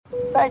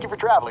Thank you for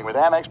traveling with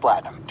Amex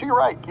Platinum. To your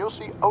right, you'll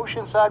see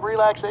oceanside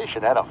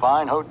relaxation at a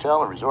fine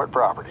hotel and resort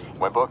property.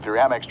 When booked through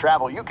Amex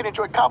Travel, you can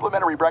enjoy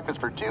complimentary breakfast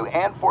for 2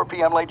 and 4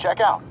 p.m. late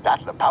checkout.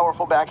 That's the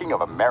powerful backing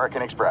of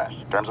American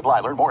Express. Terms apply.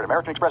 Learn more at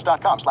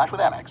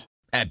americanexpress.com/withAmex.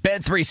 At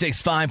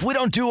Bet365, we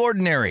don't do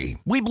ordinary.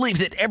 We believe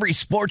that every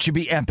sport should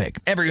be epic.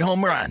 Every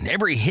home run,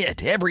 every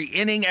hit, every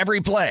inning, every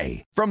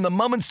play. From the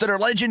moments that are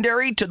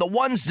legendary to the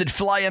ones that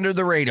fly under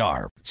the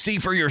radar. See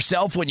for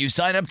yourself when you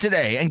sign up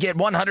today and get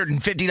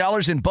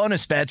 $150 in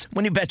bonus bets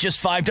when you bet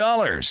just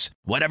 $5.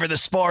 Whatever the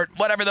sport,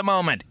 whatever the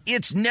moment,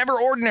 it's never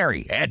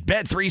ordinary at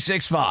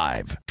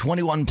Bet365.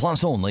 21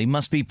 plus only.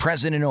 Must be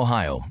present in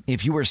Ohio.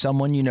 If you or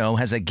someone you know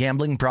has a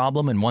gambling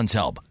problem and wants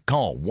help,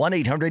 call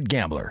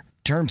 1-800-GAMBLER.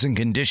 Terms and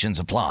conditions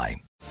apply.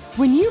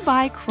 When you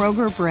buy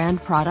Kroger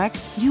brand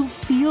products, you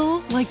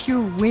feel like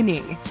you're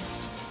winning.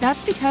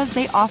 That's because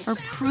they offer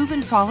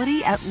proven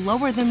quality at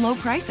lower than low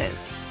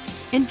prices.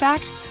 In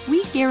fact,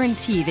 we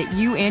guarantee that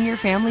you and your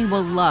family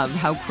will love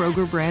how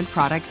Kroger brand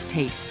products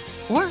taste,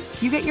 or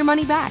you get your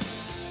money back.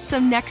 So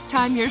next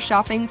time you're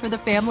shopping for the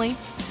family,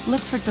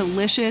 look for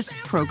delicious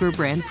Kroger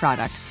brand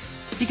products,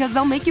 because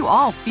they'll make you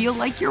all feel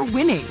like you're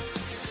winning.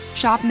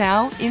 Shop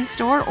now,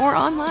 in-store, or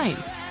online.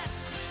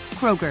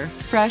 Kroger,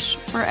 fresh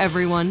for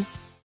everyone.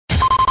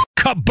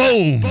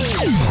 Kaboom!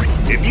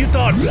 If you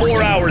thought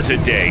 4 hours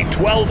a day,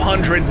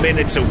 1,200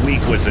 minutes a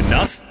week was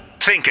enough,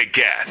 think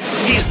again.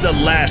 He's the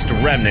last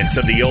remnants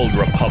of the old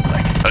republic,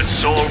 a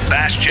sole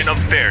bastion of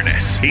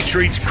fairness. He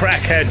treats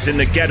crackheads in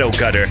the ghetto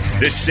gutter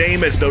the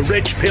same as the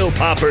rich pill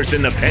poppers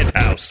in the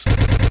penthouse.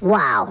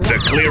 Wow. The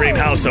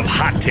clearinghouse of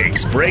hot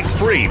takes break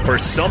free for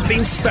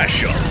something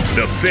special.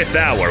 The Fifth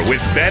Hour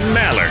with Ben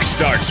Maller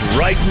starts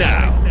right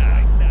now.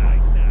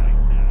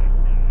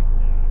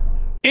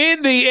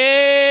 In the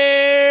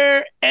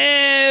air,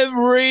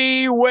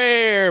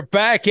 everywhere.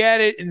 Back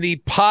at it in the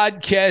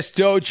podcast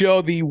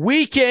dojo. The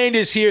weekend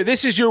is here.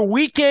 This is your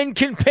weekend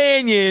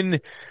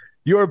companion,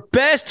 your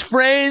best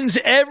friends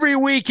every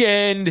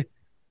weekend.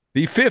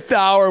 The Fifth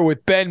Hour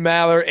with Ben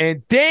Maller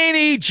and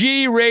Danny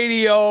G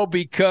Radio,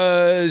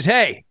 because,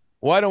 hey,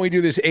 why don't we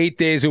do this 8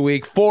 days a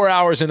week, 4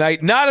 hours a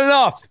night? Not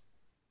enough.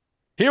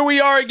 Here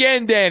we are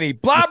again, Danny.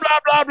 Blah, blah,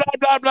 blah, blah,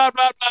 blah, blah, blah,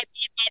 blah, blah,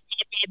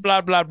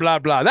 blah, blah, blah,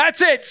 blah.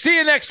 That's it. See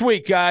you next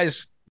week,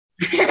 guys.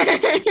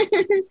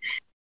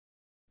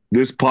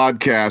 This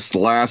podcast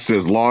lasts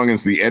as long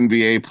as the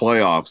NBA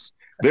playoffs.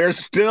 They're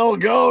still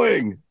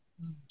going.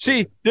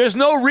 See, there's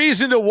no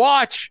reason to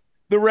watch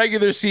the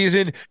regular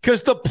season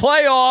because the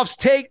playoffs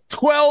take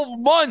 12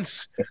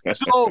 months.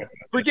 So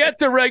forget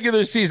the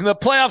regular season. The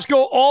playoffs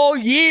go all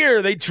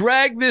year. They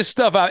drag this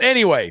stuff out.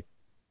 Anyway,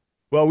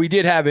 well, we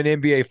did have an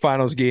NBA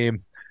Finals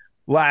game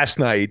last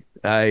night.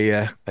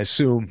 I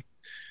assume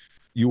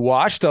you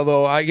watched,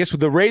 although I guess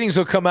the ratings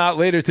will come out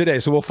later today.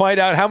 So we'll find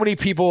out how many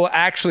people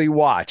actually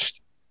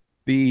watched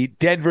the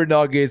Denver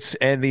Nuggets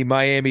and the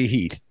Miami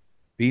Heat,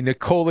 the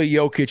Nikola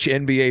Jokic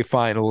NBA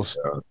Finals.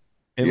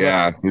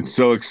 Yeah, it's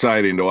so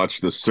exciting to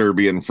watch the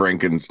Serbian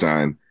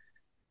Frankenstein.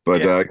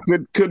 But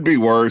it could be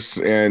worse,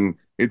 and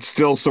it's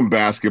still some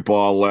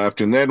basketball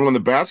left. And then when the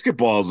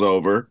basketball's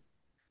over,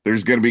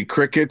 there's going to be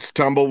crickets,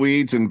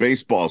 tumbleweeds, and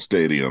baseball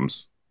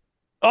stadiums.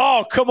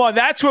 Oh, come on.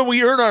 That's when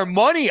we earn our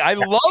money. I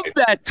love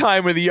that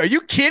time of the year. Are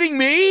you kidding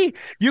me?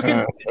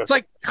 It's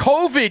like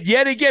COVID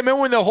yet again.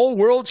 Remember when the whole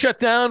world shut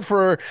down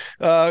for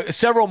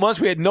several months?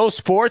 We had no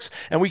sports,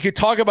 and we could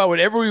talk about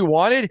whatever we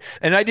wanted.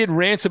 And I did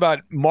rants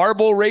about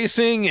marble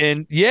racing.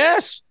 And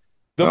yes.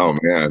 Oh,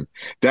 man.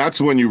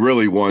 That's when you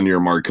really won your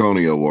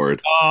Marconi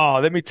Award. Oh,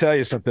 let me tell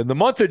you something. The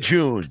month of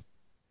June,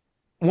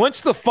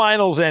 once the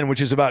finals end,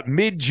 which is about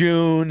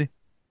mid-June,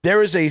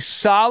 there is a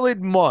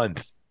solid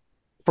month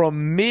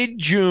from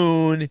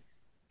mid-June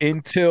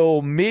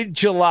until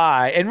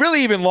mid-July, and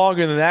really even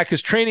longer than that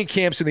because training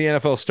camps in the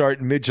NFL start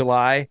in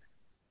mid-July.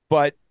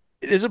 But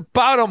there's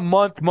about a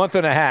month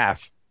and a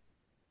half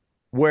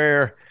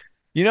where,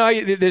 you know,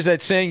 there's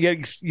that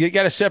saying, you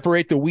got to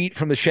separate the wheat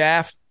from the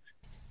shaft.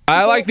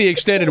 I like the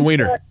extended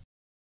wiener.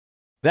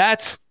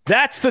 That's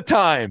the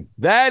time.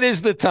 That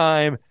is the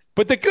time.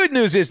 But the good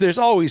news is there's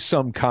always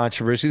some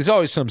controversy. There's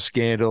always some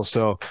scandal.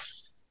 So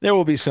there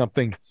will be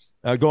something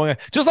going on.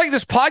 Just like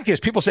this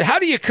podcast, people say, how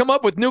do you come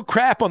up with new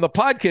crap on the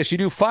podcast? You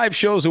do 5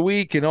 shows a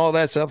week and all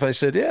that stuff. I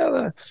said,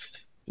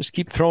 just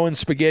keep throwing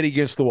spaghetti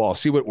against the wall.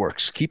 See what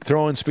works. Keep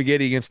throwing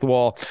spaghetti against the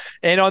wall.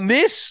 And on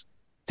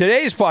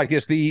today's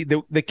podcast,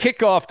 the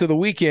kickoff to the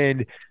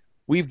weekend,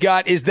 we've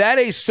got, is that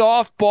a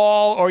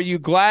softball or are you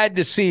glad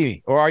to see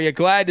me? Or are you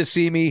glad to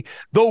see me?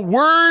 The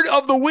word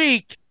of the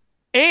week,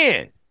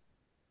 and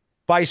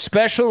by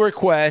special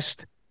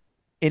request,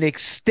 an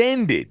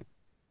extended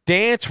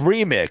dance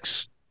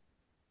remix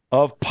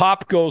of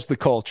Pop Goes the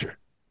Culture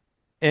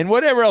and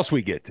whatever else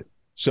we get to.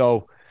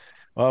 So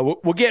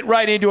we'll get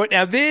right into it.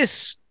 Now,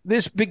 this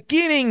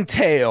beginning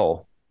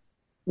tale,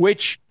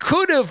 which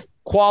could have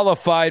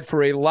qualified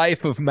for a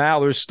Life of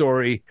Maller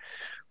story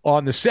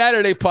on the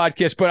Saturday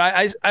podcast, but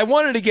I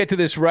wanted to get to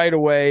this right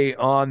away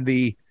on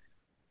the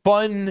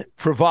fun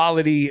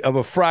frivolity of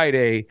a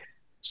Friday.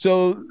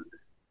 So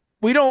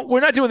we're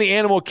not doing the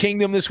Animal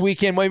Kingdom this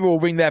weekend. Maybe we'll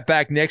bring that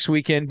back next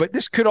weekend. But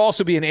this could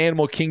also be an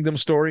Animal Kingdom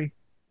story,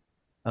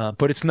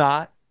 but it's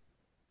not.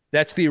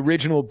 That's the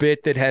original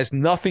bit that has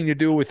nothing to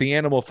do with the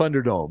Animal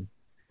Thunderdome.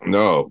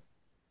 No.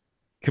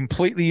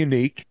 Completely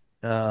unique.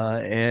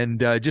 And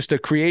just a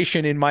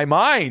creation in my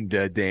mind,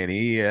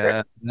 Danny.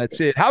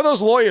 That's it. How are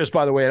those lawyers,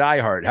 by the way, at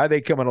iHeart? How are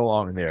they coming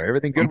along there?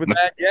 Everything good with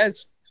that?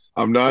 Yes?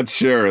 I'm not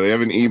sure. They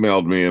haven't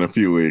emailed me in a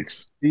few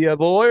weeks. The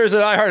lawyers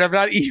at iHeart have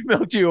not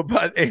emailed you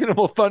about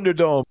Animal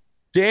Thunderdome.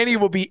 Danny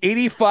will be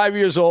 85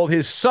 years old.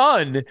 His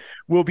son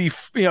will be,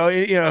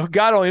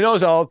 God only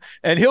knows how old,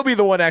 and he'll be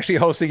the one actually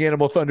hosting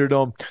Animal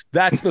Thunderdome.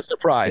 That's the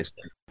surprise.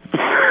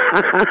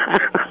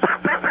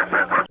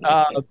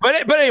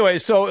 But anyway,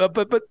 so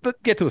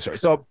but get to the story.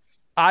 So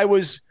I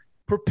was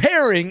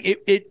preparing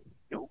it.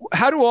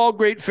 How do all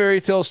great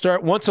fairy tales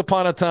start? Once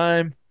upon a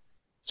time,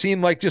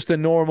 seemed like just a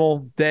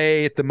normal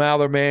day at the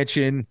Maller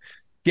Mansion,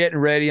 getting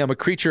ready. I'm a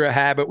creature of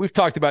habit. We've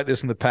talked about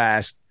this in the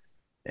past,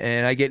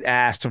 and I get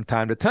asked from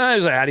time to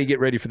time, like, how do you get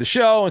ready for the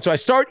show? And so I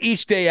start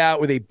each day out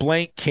with a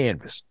blank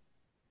canvas,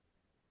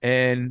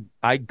 and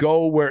I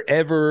go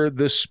wherever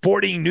the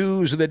sporting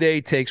news of the day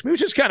takes me,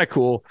 which is kind of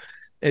cool.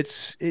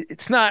 It's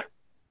not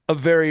a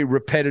very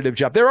repetitive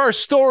job. There are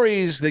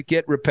stories that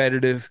get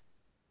repetitive.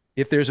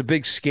 If there's a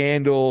big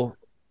scandal,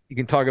 you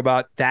can talk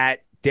about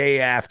that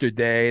day after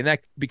day, and that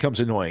becomes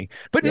annoying.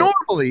 But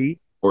normally,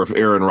 or if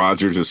Aaron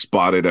Rodgers is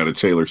spotted at a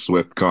Taylor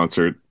Swift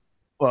concert.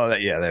 Well,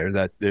 there's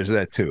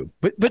that too.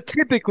 But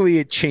typically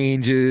it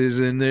changes,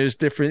 and there's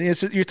different.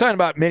 You're talking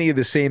about many of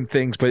the same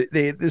things, but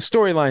the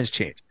storylines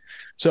change.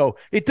 So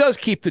it does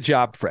keep the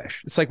job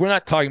fresh. It's like we're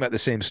not talking about the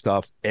same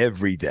stuff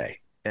every day.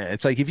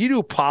 It's like if you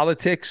do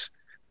politics,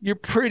 you're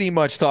pretty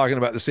much talking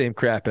about the same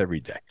crap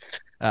every day.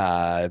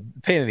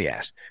 Pain in the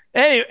ass.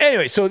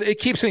 Anyway, so it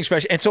keeps things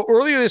fresh. And so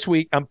earlier this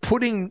week, I'm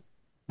putting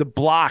the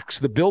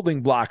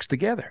building blocks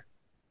together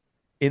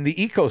in the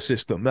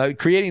ecosystem,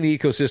 creating the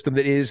ecosystem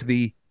that is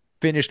the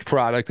finished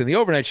product and the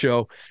overnight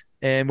show.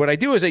 And what I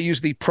do is I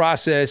use the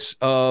process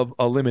of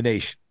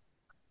elimination.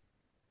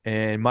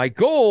 And my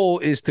goal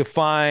is to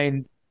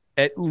find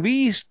at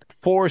least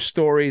 4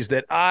 stories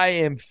that I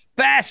am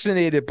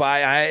fascinated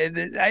by.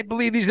 I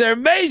believe these are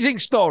amazing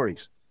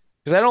stories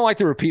because I don't like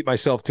to repeat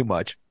myself too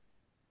much.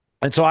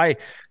 And so I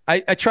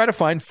try to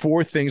find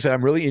 4 things that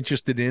I'm really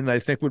interested in that I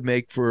think would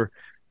make for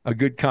a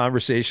good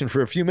conversation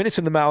for a few minutes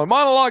in the Maller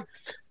monologue.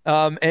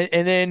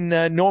 And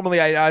then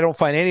normally I don't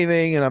find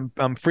anything, and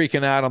I'm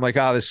freaking out. I'm like,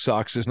 this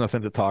sucks. There's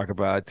nothing to talk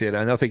about.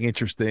 Nothing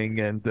interesting,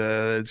 and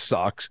it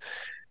sucks.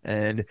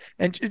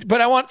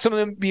 But I want some of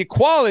them to be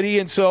equality,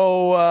 and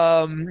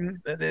so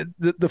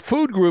the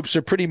food groups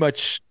are pretty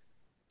much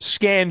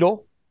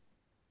scandal.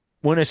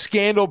 When a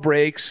scandal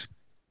breaks,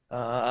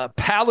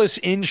 palace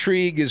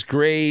intrigue is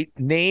great.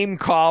 Name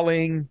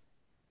calling,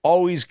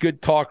 always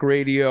good talk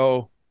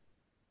radio.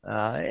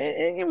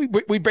 And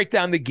we break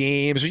down the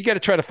games. You got to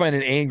try to find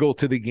an angle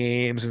to the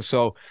games, and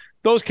so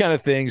those kind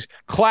of things.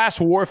 Class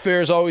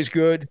warfare is always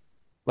good,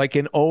 like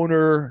an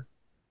owner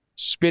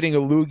spitting a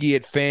loogie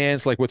at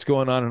fans, like what's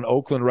going on in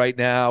Oakland right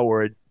now,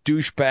 or a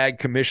douchebag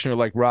commissioner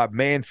like Rob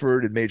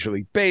Manfred in Major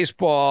League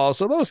Baseball.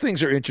 So those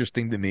things are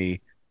interesting to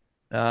me.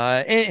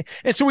 And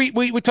so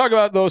we talk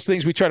about those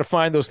things. We try to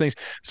find those things.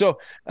 So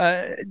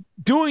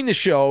doing the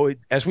show,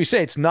 as we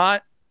say, it's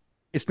not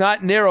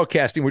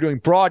narrowcasting. We're doing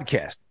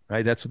broadcast,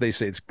 right? That's what they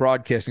say. It's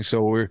broadcasting.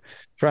 So we're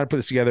trying to put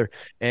this together,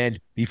 and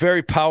the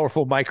very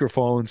powerful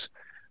microphones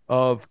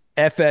of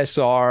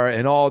FSR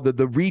and all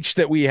the reach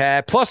that we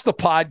have, plus the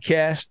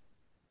podcast.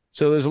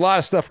 So there's a lot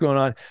of stuff going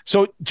on.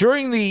 So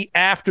during the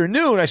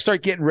afternoon, I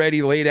start getting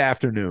ready late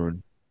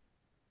afternoon.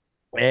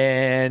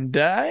 And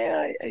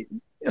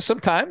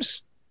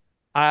sometimes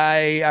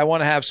I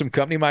want to have some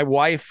company. My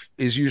wife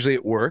is usually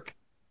at work,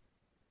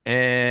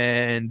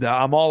 and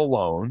I'm all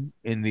alone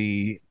in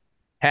the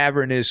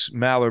cavernous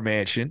Maller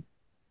Mansion.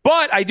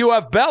 But I do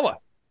have Bella.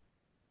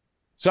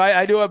 So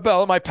I do have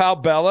Bella, my pal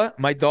Bella,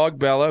 my dog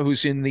Bella,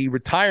 who's in the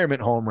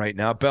retirement home right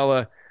now.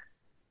 Bella,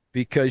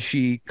 because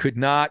she could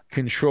not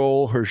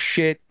control her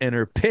shit and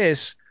her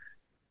piss,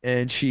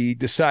 and she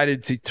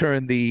decided to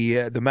turn the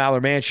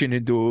Maller Mansion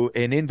into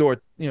an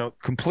indoor,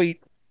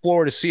 complete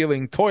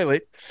floor-to-ceiling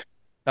toilet.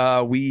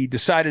 We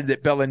decided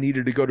that Bella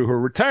needed to go to her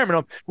retirement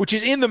home, which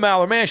is in the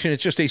Maller Mansion.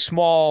 It's just a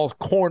small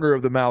corner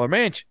of the Maller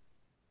Mansion.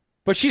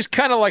 But she's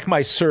kind of like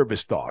my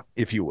service dog,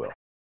 if you will.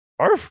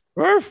 Arf,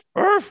 arf,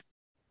 arf.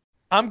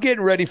 I'm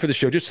getting ready for the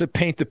show, just to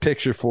paint the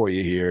picture for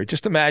you here.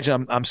 Just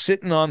imagine I'm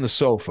sitting on the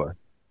sofa,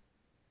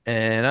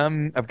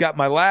 and I've got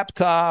my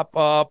laptop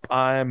up.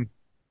 I'm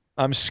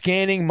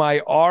scanning my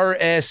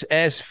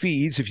RSS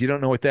feeds. If you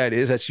don't know what that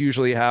is, that's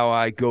usually how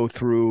I go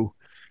through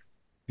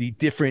the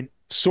different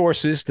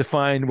sources to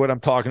find what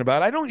I'm talking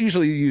about. I don't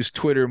usually use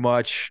Twitter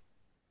much,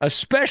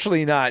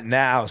 especially not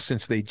now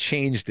since they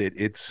changed it.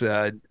 It's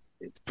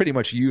pretty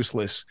much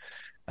useless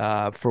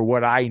for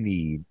what I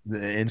need.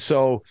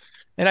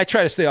 And I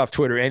try to stay off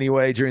Twitter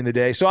anyway during the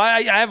day. So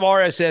I have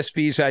RSS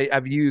feeds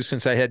I've used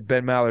since I had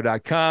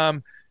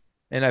benmaller.com.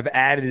 and I've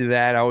added to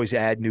that. I always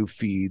add new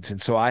feeds.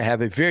 And so I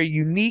have a very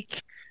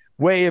unique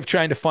way of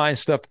trying to find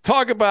stuff to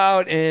talk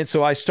about. And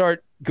so I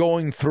start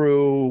going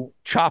through,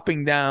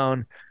 chopping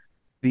down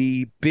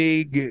the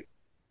big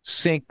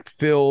sink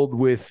filled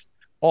with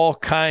all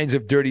kinds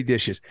of dirty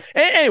dishes.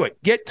 Anyway,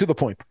 get to the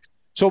point.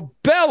 So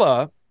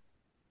Bella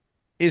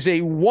is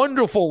a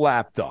wonderful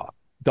lap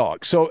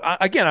dog. So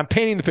again, I'm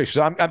painting the picture.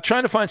 So I'm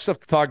trying to find stuff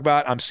to talk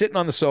about. I'm sitting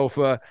on the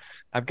sofa.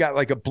 I've got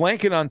like a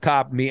blanket on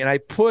top of me, and I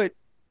put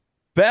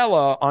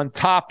Bella on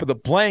top of the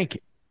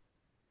blanket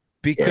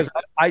because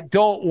I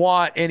don't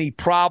want any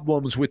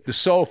problems with the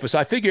sofa. So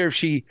I figure if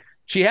she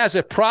has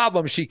a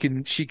problem, she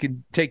can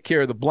take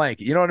care of the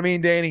blanket. You know what I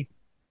mean, Danny?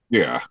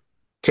 Yeah.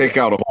 Take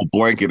out a whole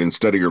blanket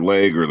instead of your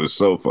leg or the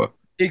sofa.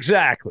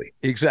 Exactly.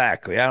 I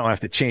don't have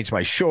to change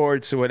my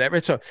shorts or whatever.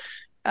 So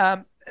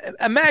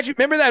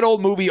remember that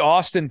old movie,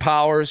 Austin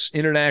Powers,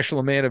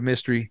 International Man of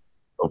Mystery?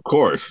 Of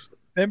course.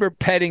 Remember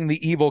petting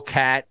the evil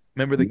cat?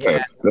 Remember the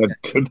cat?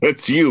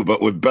 That's you,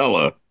 but with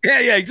Bella.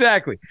 Yeah,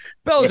 exactly.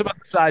 Bella's about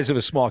the size of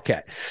a small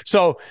cat.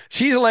 So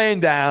she's laying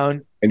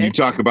down. And you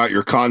talk about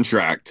your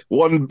contract.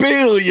 $1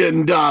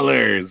 billion.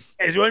 It's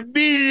 $1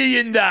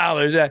 billion.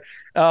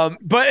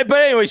 But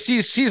anyway,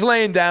 she's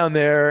laying down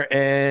there,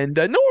 and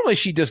normally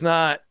she does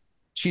not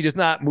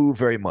move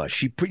very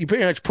much. You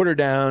pretty much put her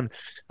down.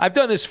 I've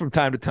done this from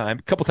time to time.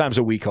 A couple times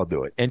a week I'll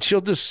do it. And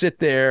she'll just sit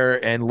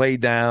there and lay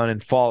down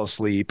and fall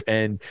asleep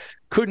and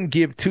couldn't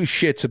give two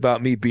shits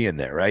about me being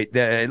there, right?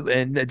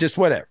 And just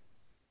whatever.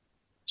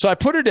 So I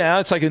put her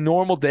down. It's like a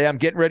normal day. I'm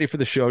getting ready for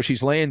the show.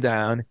 She's laying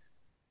down,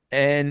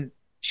 and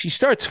she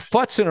starts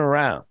futzing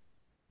around.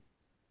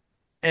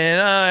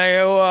 And I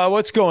go,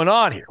 what's going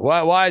on here?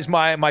 Why is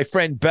my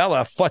friend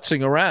Bella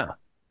futzing around?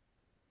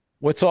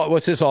 What's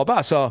this all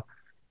about? So,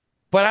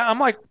 but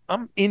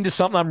I'm into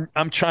something.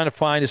 I'm trying to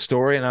find a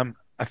story, and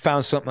I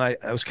found something I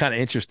was kind of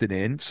interested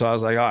in. So I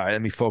was like, all right,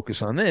 let me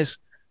focus on this.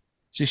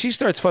 So she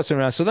starts futzing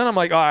around. So then I'm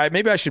like, all right,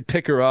 maybe I should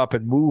pick her up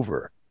and move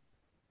her.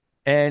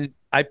 And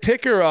I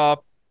pick her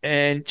up,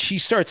 and she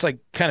starts like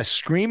kind of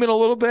screaming a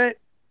little bit.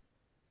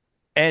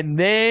 And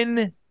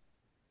then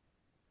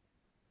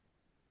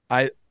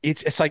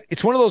it's like,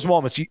 it's one of those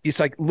moments. It's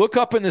like, look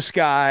up in the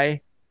sky.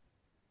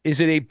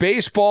 Is it a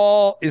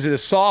baseball? Is it a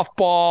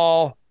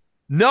softball?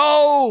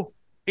 No,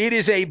 it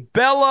is a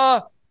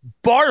Bella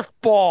barf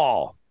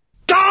ball.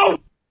 Go!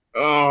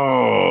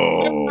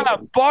 Oh, yeah,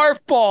 barf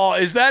ball.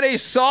 Is that a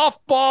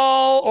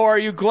softball, or are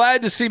you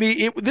glad to see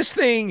me? This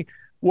thing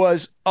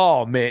was,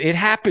 oh man, it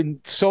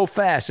happened so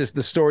fast, as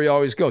the story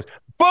always goes.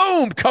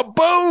 Boom,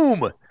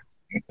 kaboom.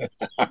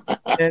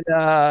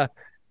 And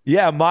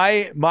yeah,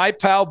 my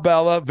pal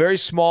Bella, very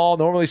small,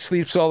 normally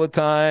sleeps all the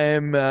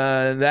time.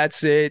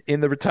 That's it,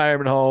 in the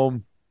retirement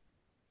home,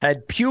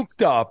 had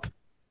puked up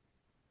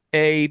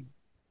a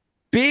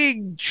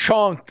big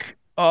chunk,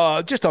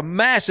 just a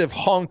massive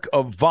hunk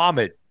of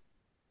vomit.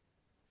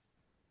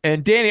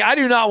 And Danny, I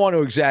do not want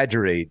to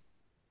exaggerate.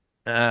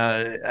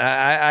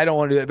 I don't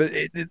want to do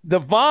that. But the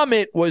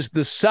vomit was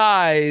the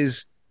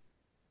size,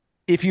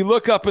 if you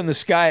look up in the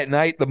sky at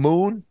night, the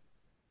moon,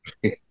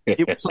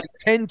 it was like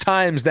 10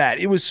 times that.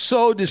 It was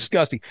so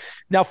disgusting.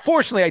 Now,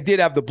 fortunately, I did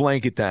have the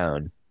blanket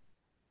down.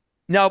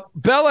 Now,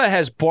 Bella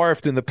has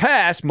barfed in the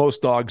past.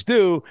 Most dogs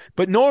do.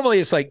 But normally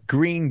it's like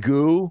green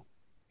goo.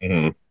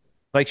 Mm-hmm.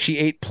 Like she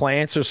ate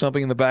plants or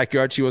something in the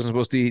backyard she wasn't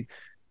supposed to eat.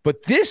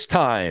 But this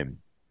time,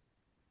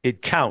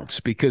 it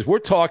counts, because we're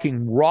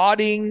talking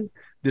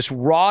this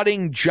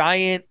rotting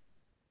giant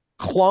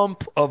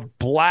clump of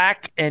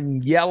black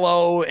and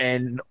yellow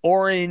and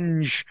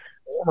orange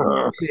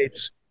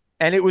bits.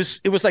 And it was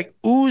like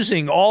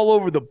oozing all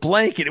over the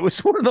blanket. It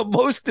was one of the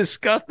most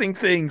disgusting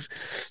things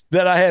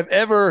that I have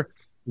ever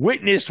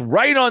witnessed,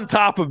 right on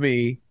top of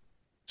me.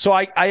 So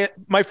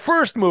my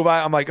first move,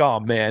 I'm like,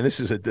 oh man, this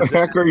is a disaster.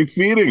 What the heck are you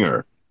feeding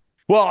her?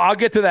 Well, I'll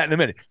get to that in a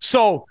minute.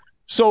 So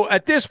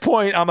at this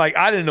point, I'm like,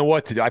 I didn't know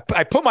what to do. I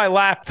put my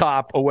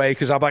laptop away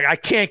because I'm like, I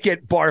can't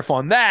get barf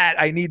on that.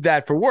 I need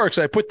that for work.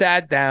 So I put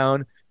that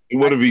down. It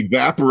would have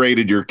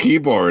evaporated your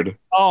keyboard.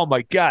 Oh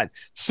my God.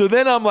 So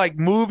then I'm like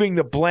moving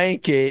the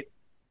blanket,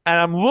 and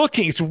I'm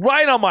looking. It's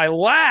right on my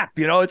lap.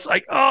 It's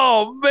like,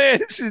 oh man,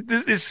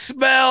 this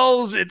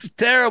smells. It's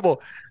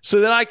terrible. So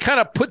then I kind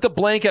of put the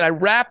blanket, I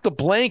wrap the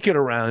blanket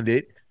around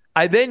it.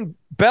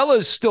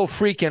 Bella's still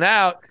freaking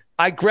out.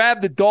 I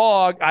grab the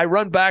dog. I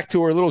run back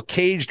to her little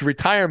caged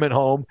retirement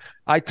home.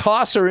 I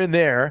toss her in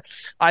there.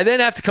 I then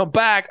have to come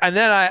back, and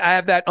then I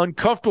have that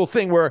uncomfortable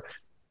thing where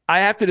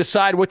I have to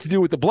decide what to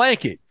do with the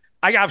blanket.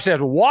 I obviously have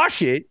to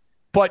wash it,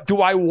 but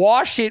do I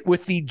wash it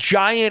with the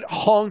giant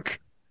hunk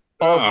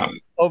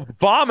of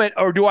vomit,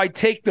 or do I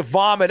take the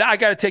vomit? I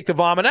got to take the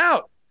vomit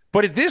out.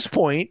 But at this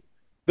point,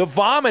 the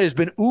vomit has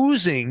been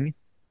oozing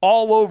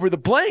all over the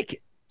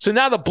blanket. So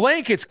now the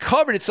blanket's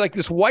covered. It's like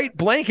this white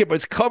blanket, but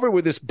it's covered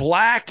with this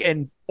black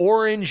and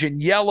orange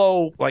and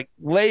yellow like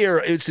layer.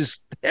 It's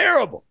just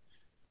terrible.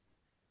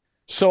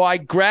 So I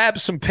grabbed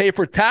some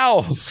paper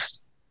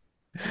towels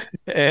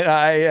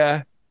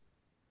and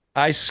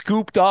I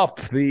scooped up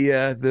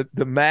the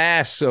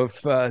mass of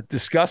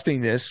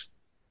disgustingness.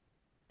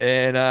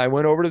 And I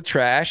went over to the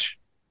trash.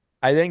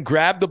 I then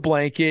grabbed the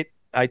blanket.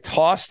 I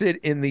tossed it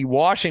in the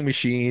washing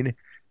machine,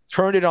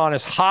 turned it on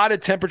as hot a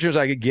temperature as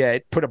I could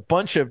get, put a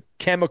bunch of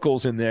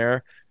chemicals in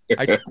there.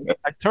 I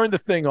turned the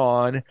thing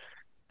on,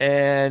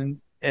 and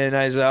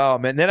I said, oh,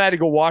 man. Then I had to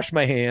go wash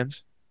my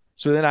hands.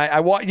 So then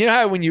you know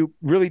how when you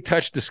really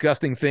touch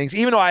disgusting things,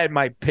 even though I had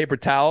my paper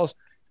towels,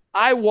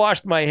 I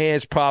washed my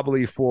hands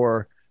probably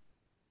for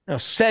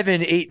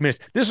 7-8 minutes.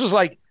 This was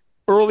like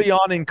early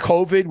on in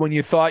COVID when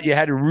you thought you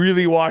had to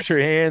really wash your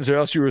hands or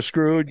else you were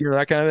screwed,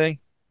 that kind of thing.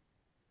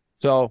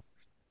 So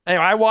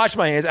anyway, I washed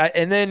my hands.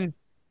 And then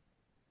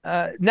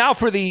now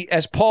for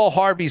as Paul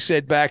Harvey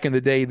said back in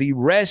the day, the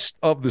rest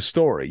of the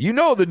story. You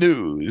know the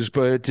news,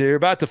 but you're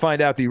about to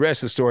find out the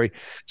rest of the story.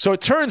 So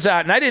it turns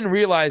out, and I didn't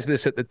realize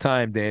this at the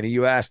time, Danny,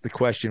 you asked the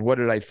question, what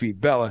did I feed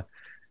Bella?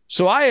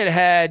 So I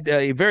had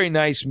a very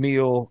nice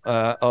meal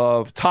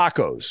of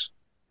tacos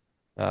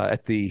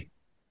at the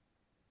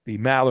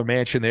Maller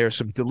Mansion there,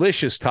 some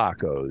delicious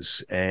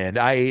tacos. And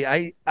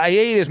I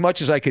ate as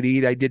much as I could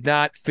eat. I did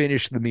not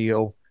finish the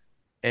meal.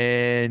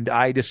 And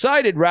I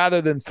decided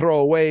rather than throw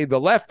away the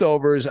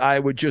leftovers, I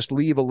would just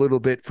leave a little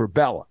bit for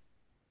Bella.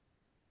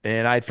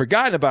 And I'd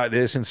forgotten about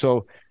this. And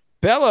so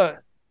Bella,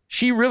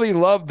 she really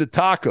loved the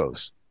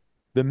tacos,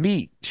 the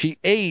meat. She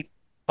ate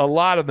a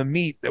lot of the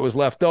meat that was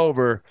left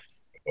over.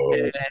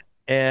 Oh.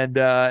 And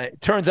it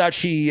turns out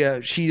she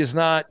does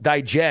not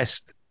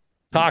digest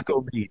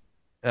taco meat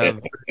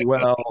very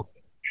well.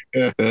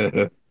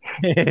 And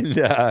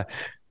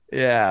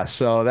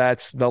so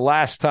that's the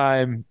last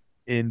time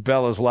in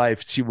Bella's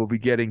life she will be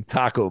getting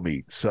taco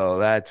meat. So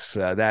that's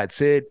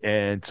it.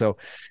 And so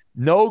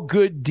no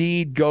good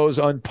deed goes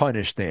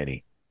unpunished,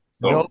 Danny.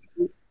 No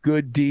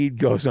good deed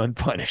goes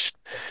unpunished.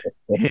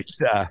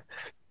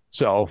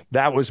 So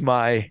that was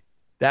my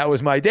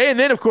day. And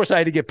then of course I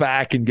had to get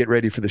back and get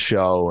ready for the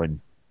show,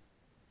 and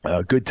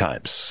good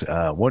times,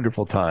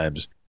 wonderful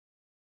times.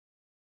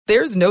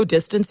 There's no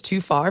distance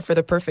too far for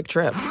the perfect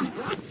trip.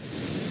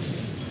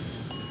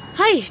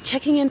 Hi,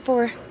 checking in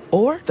for...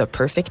 Or the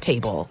perfect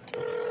table.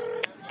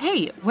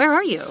 Hey, where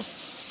are you?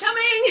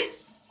 Coming!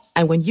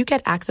 And when you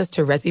get access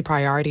to Resi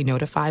Priority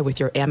Notify with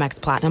your Amex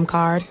Platinum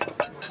card...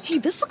 Hey,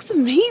 this looks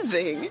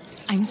amazing.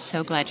 I'm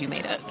so glad you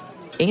made it.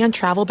 And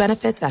travel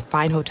benefits at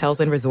fine hotels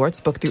and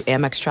resorts booked through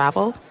Amex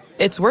Travel,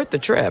 it's worth the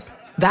trip.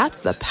 That's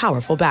the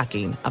powerful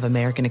backing of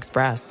American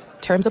Express.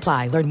 Terms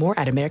apply. Learn more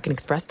at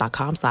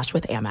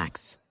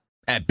americanexpress.com/withAmex.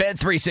 At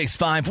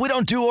Bet365, we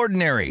don't do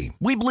ordinary.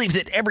 We believe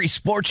that every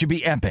sport should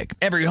be epic.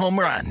 Every home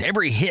run,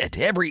 every hit,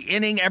 every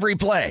inning, every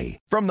play.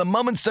 From the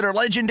moments that are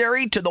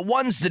legendary to the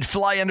ones that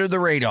fly under the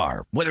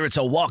radar. Whether it's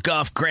a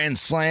walk-off grand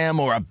slam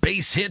or a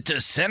base hit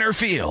to center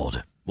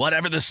field.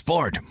 Whatever the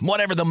sport,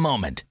 whatever the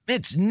moment.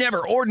 It's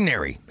never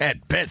ordinary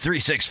at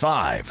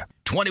Bet365.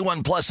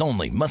 21 plus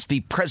only. Must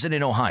be present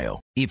in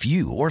Ohio. If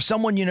you or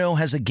someone you know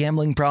has a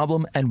gambling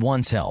problem and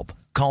wants help,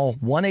 call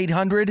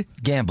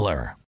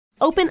 1-800-GAMBLER.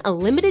 Open a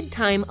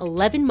limited-time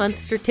 11-month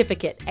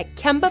certificate at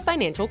Kemba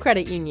Financial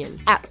Credit Union.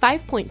 At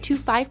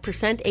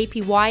 5.25%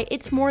 APY,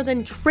 it's more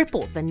than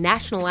triple the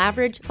national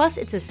average, plus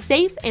it's a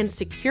safe and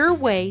secure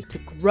way to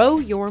grow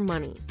your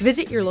money.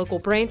 Visit your local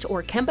branch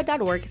or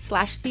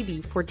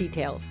kemba.org/CD for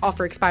details.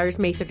 Offer expires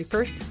May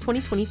 31st,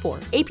 2024.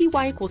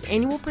 APY equals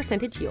annual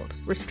percentage yield.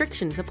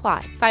 Restrictions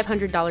apply.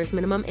 $500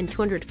 minimum and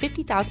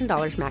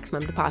 $250,000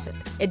 maximum deposit.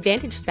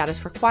 Advantage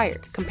status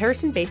required.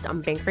 Comparison based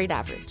on bank rate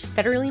average.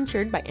 Federally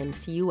insured by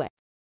NCUA.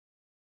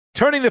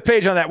 Turning the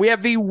page on that, we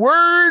have the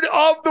word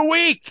of the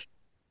week.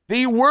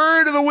 The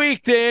word of the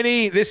week,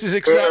 Danny. This is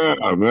exciting.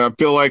 I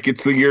feel like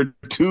it's the year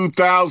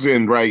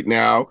 2000 right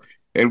now,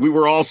 and we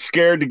were all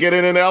scared to get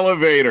in an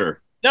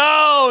elevator.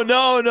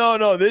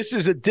 No. This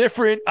is a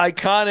different,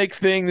 iconic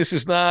thing. This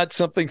is not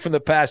something from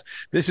the past.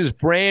 This is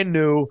brand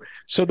new.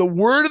 So the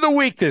word of the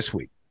week this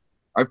week.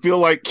 I feel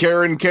like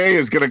Karen K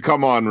is going to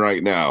come on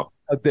right now.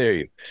 How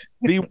dare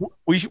you?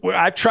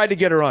 I've tried to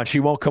get her on.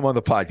 She won't come on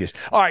the podcast.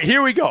 All right,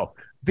 here we go.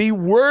 The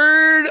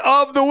word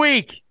of the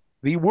week.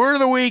 The word of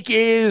the week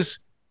is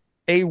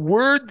a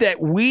word that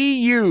we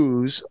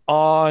use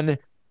on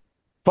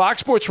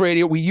Fox Sports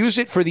Radio. We use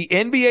it for the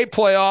NBA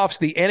playoffs,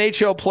 the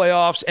NHL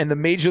playoffs, and the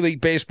Major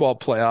League Baseball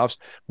playoffs.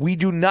 We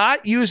do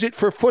not use it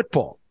for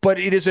football, but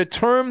it is a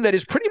term that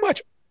is pretty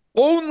much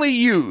only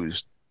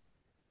used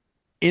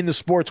in the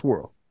sports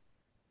world.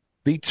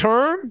 The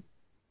term,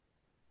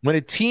 when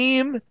a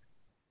team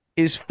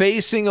is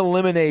facing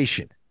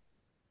elimination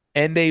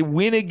and they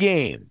win a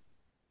game,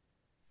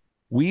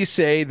 we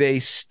say they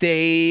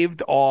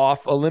staved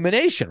off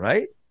elimination,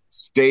 right?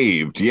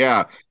 Staved,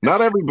 yeah.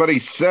 Not everybody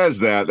says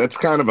that. That's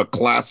kind of a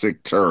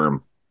classic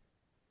term.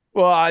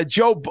 Well,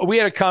 we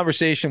had a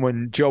conversation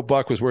when Joe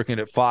Buck was working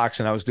at Fox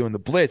and I was doing the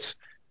Blitz.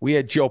 We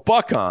had Joe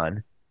Buck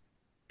on,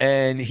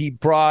 and he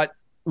brought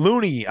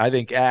Looney, I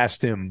think,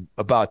 asked him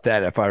about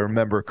that, if I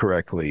remember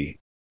correctly.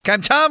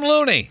 I'm Tom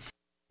Looney.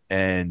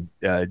 And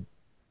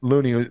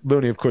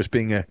Looney, of course,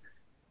 being a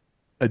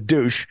a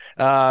douche.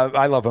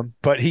 I love him,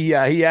 but he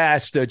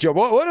asked Joe,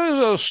 what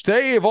is a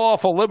stave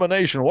off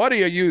elimination? Why do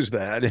you use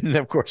that? And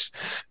of course,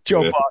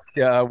 Joe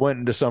Buck went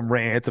into some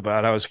rant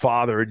about how his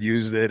father had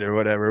used it or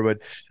whatever.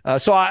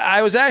 But so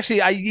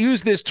I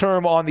used this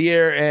term on the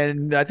air,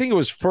 and I think it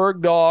was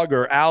Ferg Dog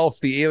or Alf,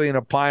 the alien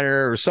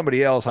opiner, or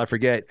somebody else, I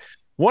forget.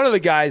 One of the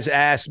guys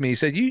asked me, he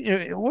said,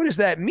 what does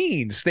that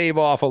mean, stave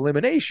off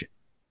elimination?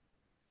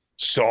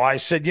 So I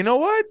said, you know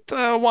what?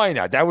 Why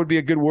not? That would be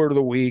a good word of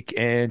the week.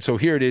 And so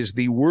here it is,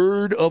 the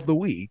word of the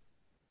week.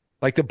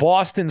 Like the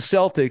Boston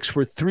Celtics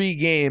for 3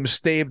 games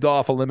staved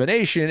off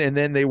elimination, and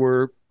then they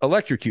were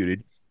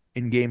electrocuted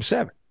in Game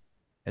 7.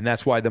 And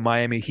that's why the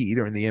Miami Heat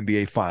are in the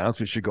NBA Finals,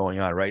 which are going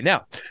on right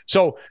now.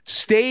 So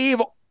stave,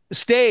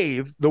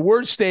 the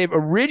word stave,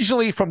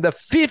 originally from the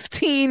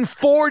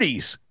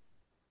 1540s.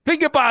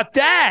 Think about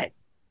that.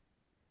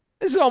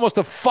 This is almost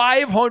a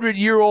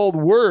 500-year-old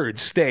word,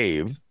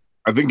 stave.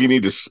 I think you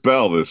need to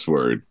spell this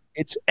word.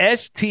 It's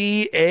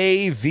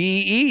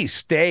S-T-A-V-E.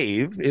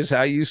 Stave is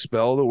how you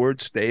spell the word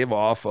stave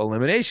off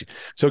elimination.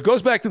 So it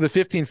goes back to the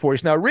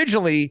 1540s. Now,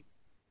 originally,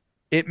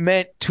 it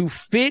meant to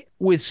fit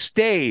with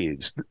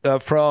staves.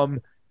 From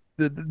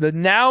the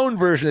noun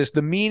version is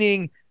the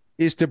meaning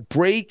is to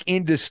break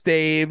into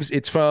staves.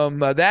 It's from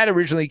that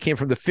originally came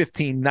from the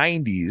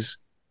 1590s,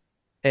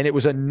 and it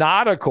was a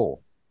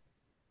nautical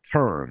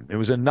term.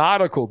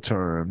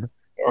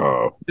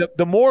 Oh.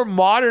 The more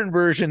modern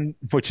version,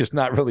 which is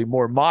not really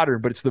more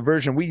modern, but it's the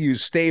version we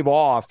use, stave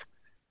off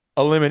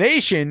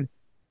elimination.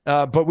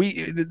 But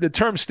the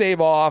term stave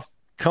off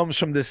comes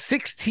from the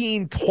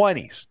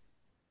 1620s.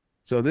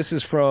 So this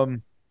is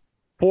from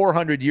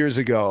 400 years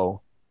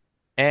ago.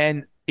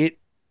 And it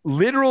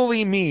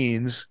literally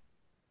means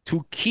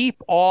to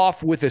keep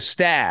off with a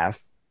staff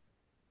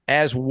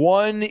as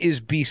one is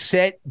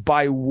beset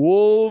by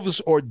wolves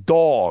or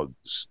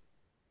dogs.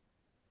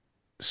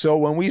 So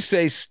when we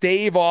say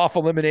stave off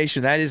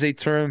elimination, that is a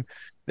term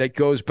that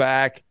goes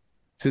back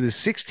to the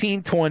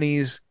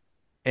 1620s,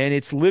 and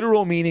its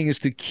literal meaning is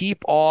to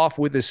keep off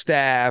with the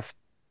staff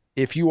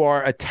if you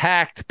are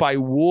attacked by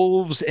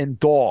wolves and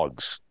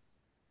dogs.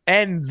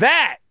 And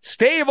that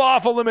stave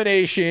off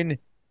elimination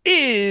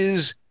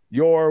is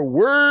your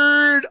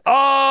word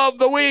of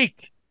the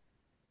week.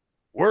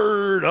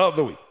 Word of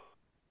the week.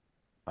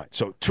 All right,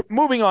 so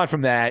moving on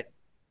from that,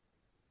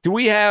 do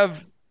we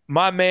have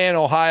my man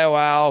Ohio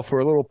Al for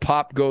a little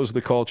pop goes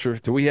the culture?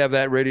 Do we have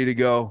that ready to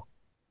go?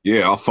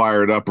 Yeah, I'll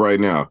fire it up right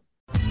now.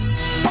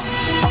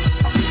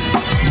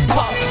 Pop,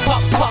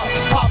 pop, pop,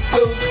 pop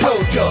goes the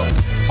culture.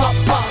 Pop,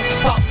 pop,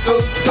 pop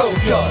goes the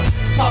culture.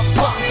 Pop,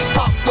 pop,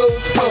 pop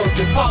goes the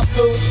culture. Pop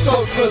goes the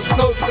culture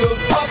goes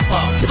pop,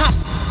 pop.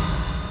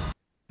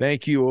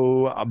 Thank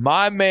you,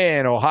 my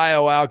man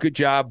Ohio Al. Good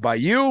job by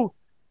you.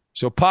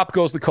 So pop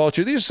goes the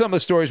culture. These are some of the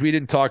stories we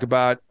didn't talk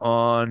about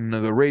on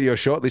the radio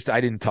show. At least I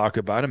didn't talk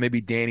about them.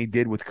 Maybe Danny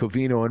did with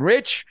Covino and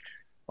Rich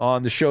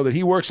on the show that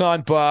he works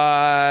on.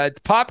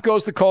 But pop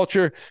goes the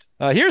culture.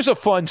 Here's a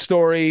fun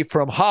story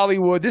from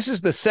Hollywood. This is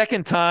the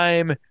second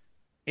time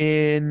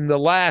in the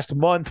last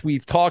month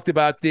we've talked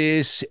about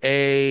this.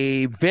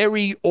 A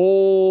very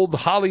old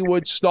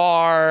Hollywood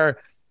star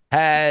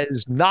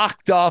has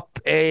knocked up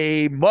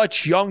a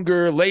much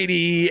younger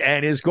lady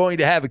and is going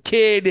to have a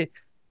kid.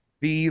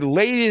 The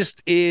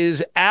latest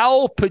is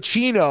Al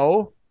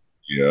Pacino,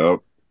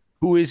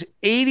 who is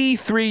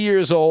 83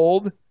 years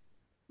old.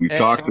 We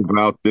talked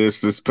about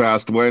this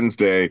past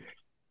Wednesday.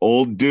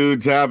 Old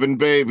dudes having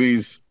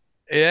babies.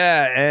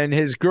 Yeah, and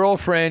his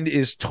girlfriend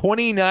is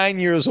 29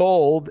 years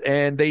old,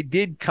 and they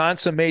did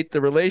consummate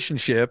the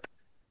relationship.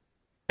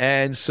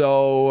 And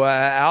so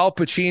Al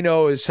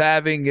Pacino is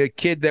having a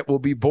kid that will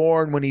be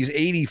born when he's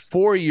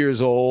 84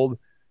 years old.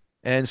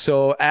 And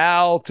so,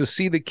 Al, to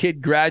see the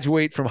kid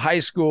graduate from high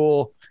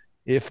school,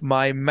 if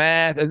my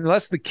math,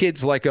 unless the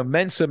kid's like a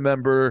Mensa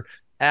member,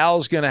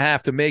 Al's going to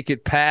have to make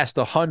it past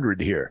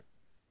 100 here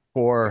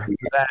for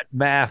that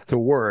math to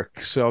work.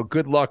 So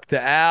good luck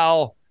to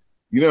Al.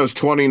 You know his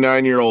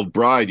 29-year-old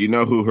bride, you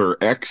know who her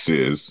ex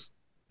is?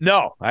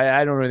 No,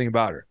 I don't know anything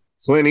about her.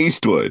 Clint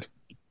Eastwood.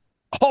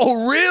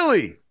 Oh,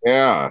 really?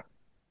 Yeah.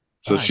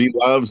 So she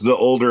loves the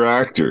older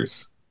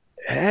actors.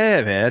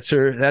 Yeah, man, that's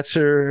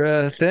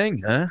her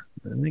thing, huh?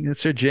 I think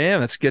that's her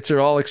jam. That gets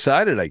her all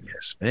excited, I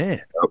guess. Man.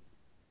 Yep.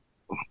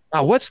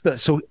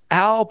 So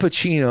Al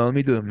Pacino, let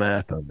me do the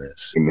math on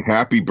this. And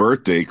happy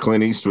birthday.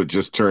 Clint Eastwood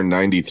just turned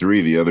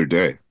 93 the other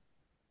day.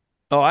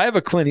 Oh, I have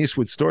a Clint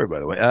Eastwood story, by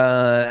the way.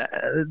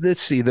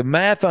 Let's see. The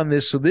math on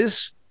this. So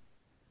this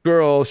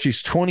girl,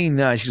 she's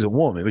 29. She's a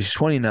woman, but she's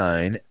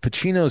 29.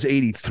 Pacino's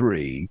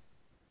 83.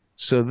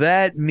 So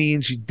that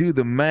means you do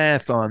the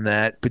math on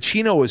that.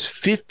 Pacino was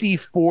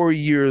 54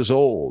 years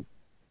old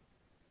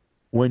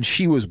when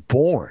she was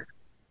born.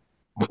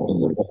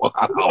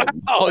 Wow.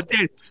 Oh,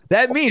 dude,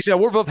 that means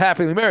we're both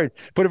happily married.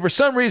 But if for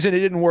some reason it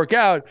didn't work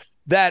out,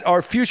 that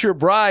our future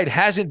bride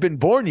hasn't been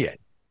born yet.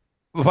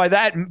 By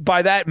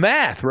that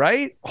math,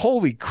 right?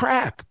 Holy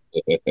crap.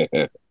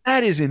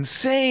 That is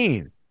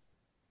insane.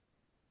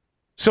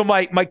 So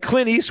my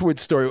Clint Eastwood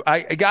story,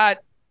 I got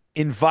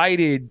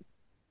invited,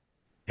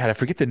 God, I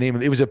forget the name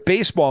of it. It was a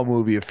baseball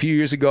movie a few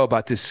years ago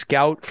about this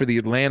scout for the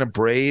Atlanta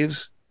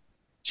Braves.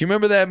 Do you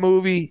remember that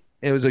movie?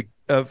 It was a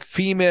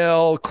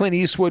female. Clint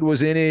Eastwood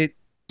was in it.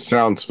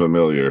 Sounds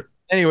familiar.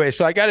 Anyway,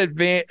 so I got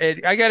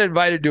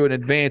invited to an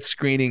advanced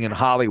screening in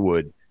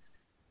Hollywood,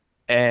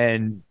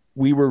 and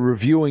we were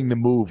reviewing the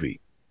movie.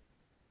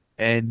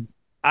 And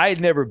I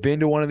had never been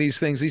to one of these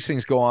things. These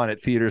things go on at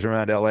theaters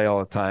around LA all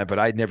the time, but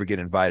I'd never get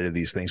invited to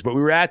these things. But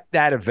we were at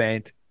that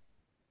event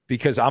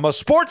because I'm a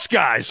sports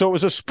guy, so it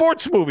was a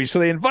sports movie, so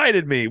they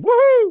invited me.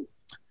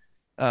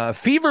 Woohoo!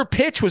 Fever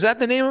Pitch, was that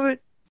the name of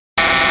it?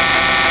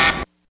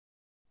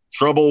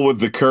 Trouble with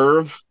the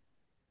Curve.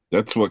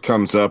 That's what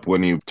comes up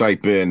when you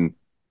type in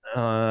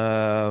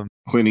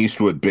Clint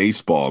Eastwood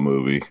baseball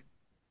movie.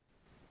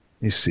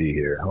 Let me see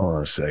here. Hold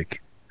on a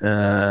sec.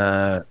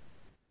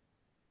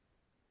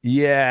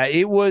 Yeah,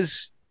 it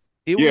was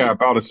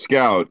about a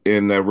scout,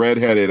 and the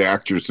redheaded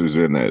actress is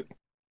in it.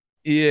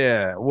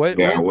 Yeah.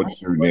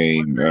 What's her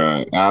name?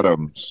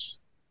 Adams.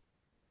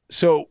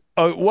 So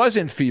it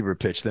wasn't Fever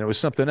Pitch then. It was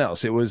something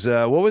else. It was,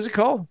 what was it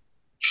called?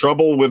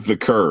 Trouble with the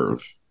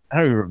Curve. I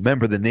don't even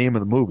remember the name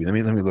of the movie. Let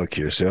me look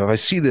here. So if I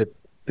see the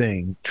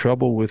thing,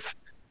 Trouble with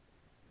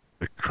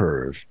the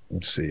Curve.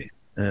 Let's see.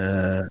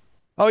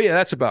 Oh, yeah,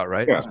 that's about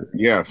right.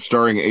 Yeah,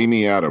 starring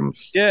Amy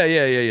Adams. Yeah,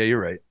 you're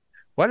right.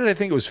 Why did I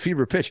think it was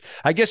Fever Pitch?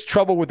 I guess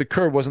Trouble with the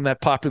Curve wasn't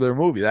that popular a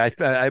movie.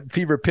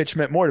 Fever Pitch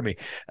meant more to me.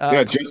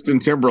 Justin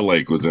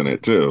Timberlake was in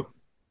it too.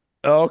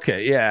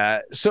 Okay, yeah.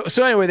 So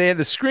anyway, they had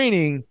the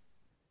screening,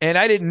 and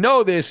I didn't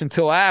know this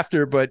until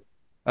after, but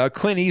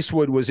Clint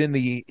Eastwood was in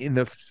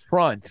the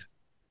front.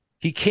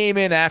 He came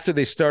in after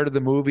they started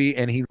the movie,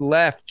 and he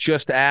left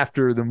just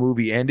after the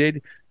movie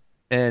ended.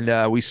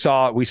 And we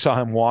saw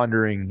him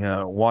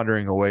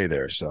wandering away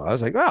there. So I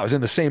was like, wow, I was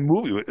in the same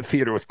movie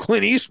theater with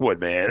Clint Eastwood,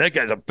 man. That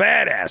guy's a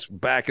badass from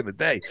back in the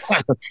day.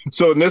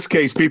 So in this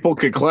case, people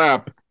could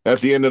clap at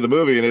the end of the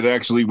movie, and it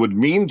actually would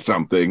mean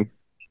something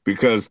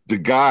because the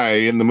guy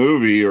in the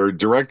movie or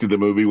directed the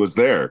movie was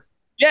there.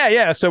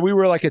 Yeah. So we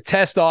were like a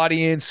test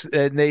audience,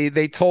 and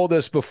they told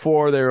us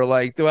before, they were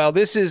like, well,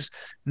 this is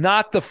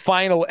not the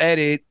final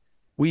edit.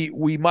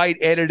 We might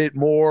edit it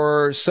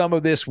more. Some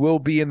of this will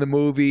be in the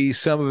movie.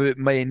 Some of it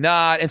may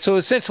not. And so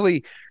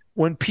essentially,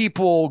 when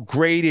people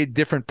graded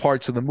different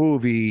parts of the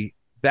movie,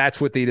 that's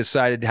what they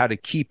decided how to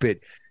keep it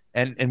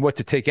and what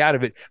to take out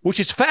of it, which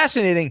is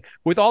fascinating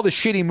with all the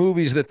shitty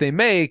movies that they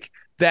make,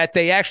 that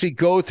they actually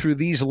go through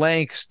these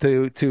lengths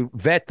to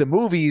vet the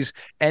movies,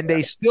 and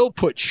they still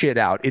put shit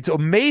out. It's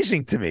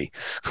amazing to me.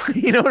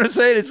 You know what I'm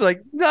saying? It's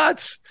like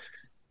nuts.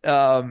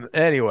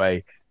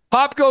 Anyway.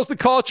 Pop goes the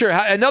culture.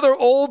 Another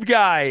old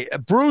guy,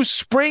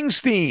 Bruce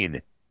Springsteen.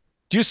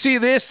 Do you see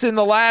this in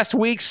the last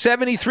week?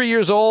 73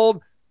 years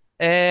old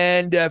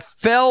and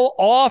fell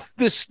off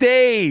the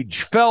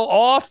stage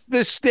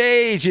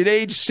at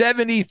age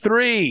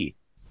 73.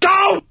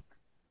 Don't!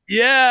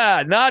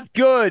 Yeah, not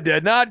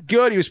good. Not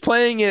good. He was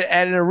playing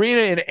at an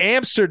arena in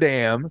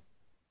Amsterdam,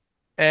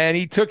 and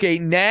he took a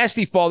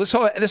nasty fall.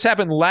 This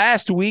happened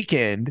last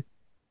weekend.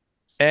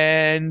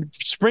 And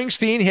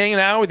Springsteen hanging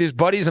out with his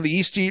buddies on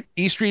the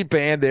E Street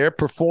Band there,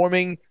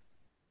 performing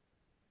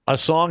a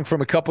song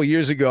from a couple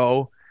years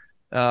ago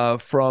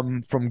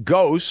from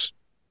Ghost.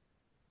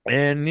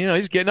 And,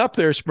 he's getting up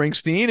there,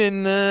 Springsteen,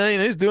 and,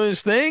 he's doing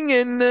his thing.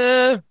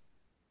 And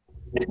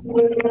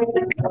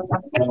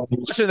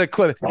watching the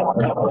clip.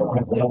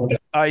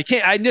 You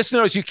can't. I just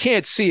noticed you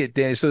can't see it,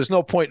 Danny. So there's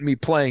no point in me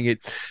playing it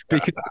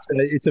because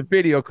it's a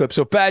video clip.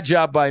 So bad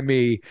job by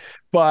me.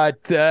 But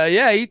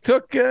he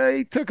took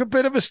a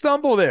bit of a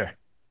stumble there.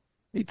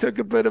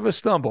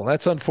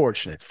 That's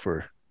unfortunate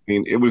for. I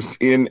mean, it was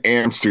in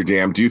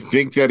Amsterdam. Do you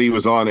think that he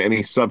was on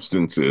any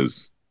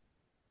substances?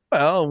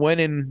 Well, when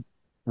in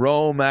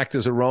Rome, act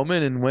as a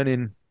Roman, and when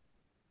in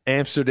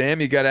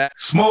Amsterdam, you got to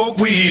smoke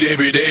weed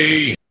every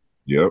day.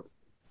 Yep.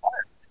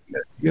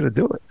 You got to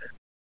do it.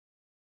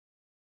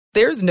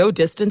 There's no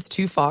distance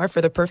too far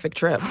for the perfect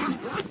trip.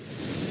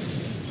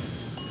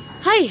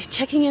 Hi,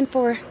 checking in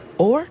for...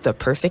 Or the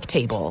perfect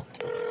table.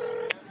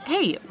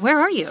 Hey, where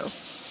are you?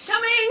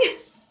 Coming!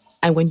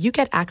 And when you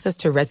get access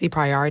to Resi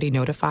Priority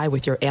Notify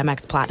with your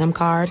Amex Platinum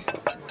card...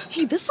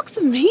 Hey, this looks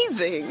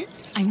amazing!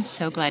 I'm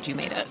so glad you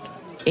made it.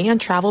 And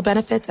travel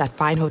benefits at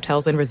fine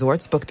hotels and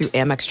resorts booked through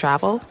Amex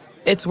Travel,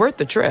 it's worth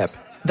the trip.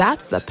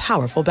 That's the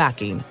powerful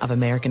backing of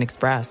American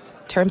Express.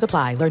 Terms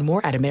apply. Learn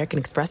more at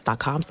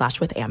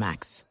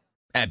americanexpress.com/withAmex.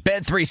 At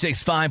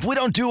Bet365, we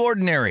don't do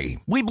ordinary.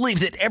 We believe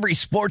that every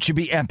sport should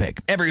be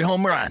epic. Every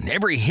home run,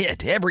 every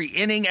hit, every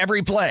inning,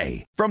 every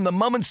play. From the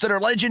moments that are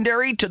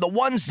legendary to the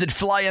ones that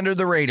fly under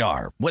the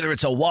radar. Whether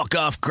it's a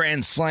walk-off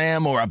grand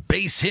slam or a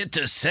base hit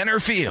to center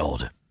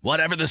field.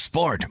 Whatever the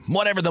sport,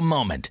 whatever the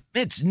moment.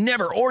 It's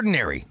never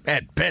ordinary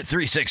at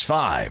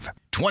Bet365.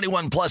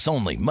 21 plus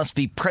only. Must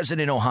be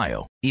present in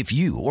Ohio. If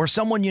you or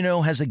someone you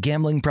know has a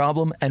gambling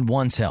problem and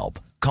wants help,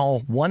 call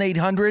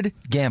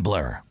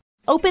 1-800-GAMBLER.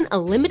 Open a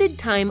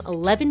limited-time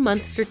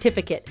 11-month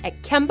certificate at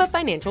Kemba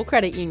Financial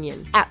Credit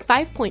Union. At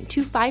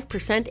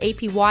 5.25%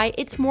 APY,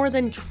 it's more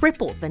than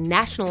triple the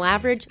national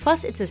average,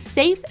 plus it's a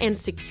safe and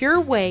secure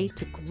way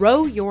to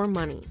grow your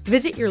money.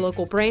 Visit your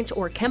local branch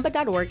or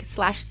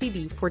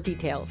kemba.org/cd for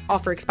details.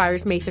 Offer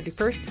expires May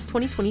 31st,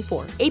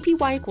 2024.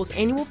 APY equals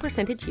annual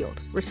percentage yield.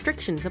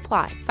 Restrictions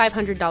apply.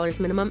 $500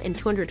 minimum and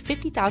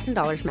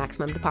 $250,000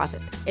 maximum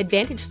deposit.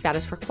 Advantage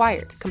status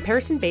required.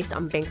 Comparison based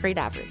on bank rate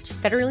average.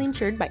 Federally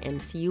insured by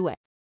NCUA.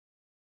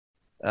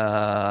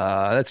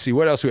 Let's see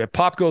what else we have.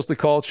 Pop Goes the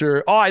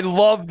Culture. Oh, I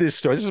love this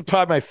story. This is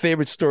probably my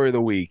favorite story of the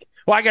week.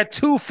 Well, I got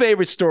two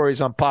favorite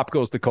stories on Pop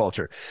Goes the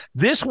Culture.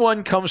 This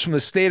one comes from the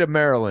state of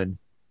Maryland.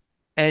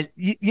 And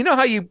you know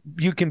how you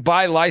can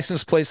buy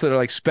license plates that are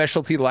like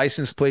specialty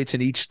license plates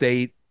in each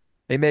state?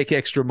 They make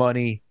extra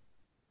money.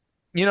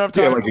 You know what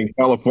I'm talking about? Like in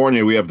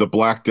California, we have the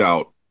blacked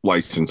out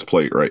license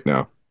plate right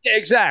now. Yeah,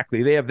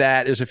 exactly. They have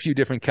that. There's a few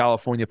different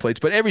California plates,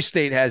 but every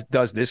state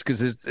does this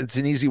because it's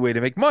an easy way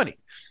to make money.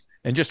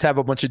 And just have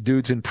a bunch of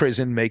dudes in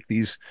prison make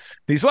these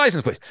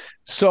license plates.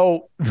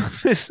 So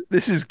this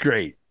is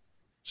great.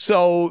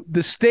 So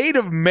the state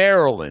of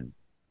Maryland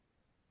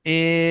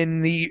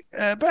in the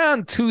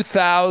around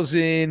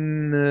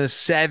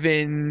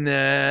 2007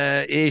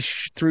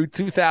 ish through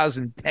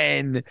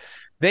 2010,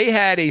 they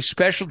had a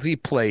specialty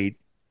plate.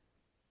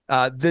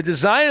 The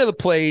design of the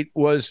plate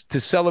was to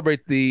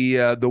celebrate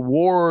the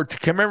war, to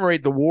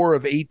commemorate the War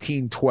of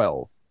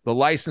 1812. The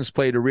license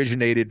plate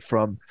originated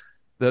from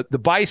the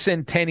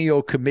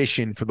Bicentennial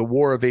Commission for the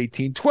War of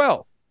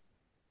 1812.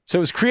 So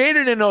it was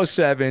created in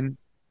 2007,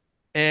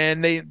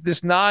 and this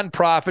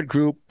nonprofit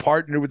group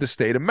partnered with the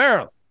state of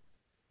Maryland.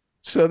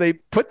 So they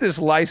put this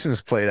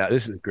license plate out.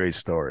 This is a great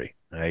story,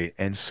 right?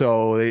 And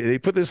so they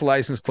put this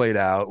license plate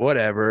out,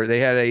 whatever. They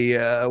had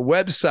a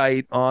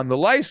website on the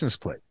license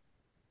plate.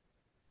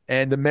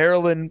 And the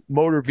Maryland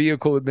Motor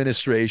Vehicle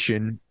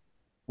Administration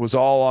was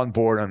all on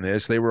board on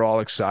this. They were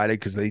all excited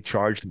because they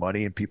charged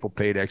money and people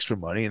paid extra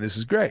money, and this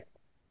is great.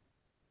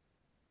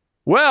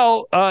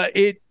 Well,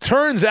 it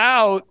turns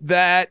out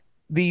that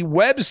the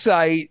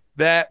website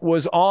that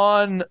was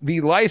on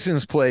the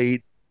license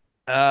plate,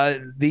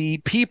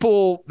 the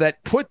people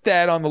that put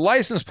that on the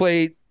license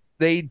plate,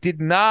 they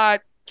did not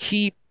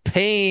keep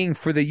paying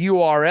for the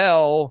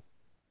URL,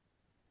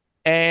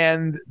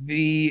 and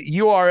the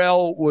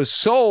URL was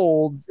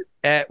sold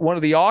at one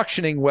of the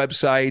auctioning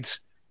websites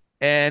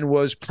and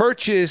was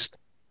purchased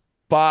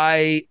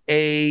by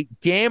a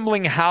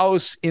gambling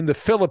house in the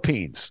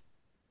Philippines.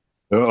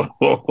 And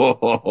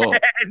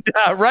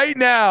right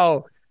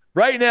now,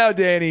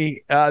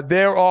 Danny,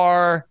 there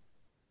are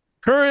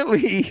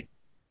currently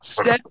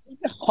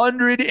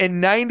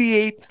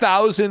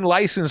 798,000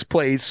 license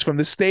plates from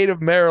the state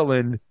of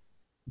Maryland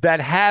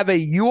that have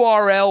a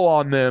URL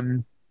on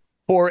them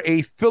for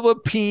a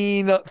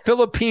Filipino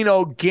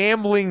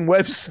gambling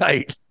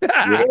website.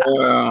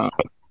 Yeah.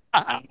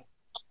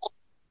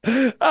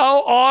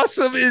 How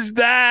awesome is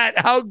that?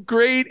 How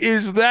great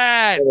is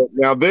that?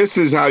 Now, this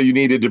is how you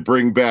needed to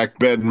bring back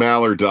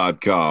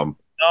benmaller.com.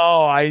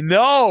 Oh, I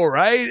know,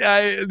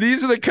 right?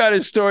 These are the kind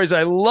of stories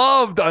I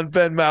loved on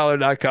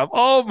benmaller.com.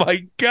 Oh,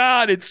 my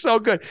God, it's so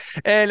good.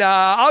 And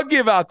I'll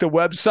give out the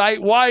website.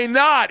 Why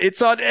not?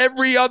 It's on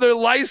every other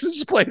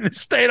license plate in the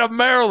state of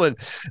Maryland.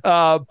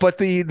 But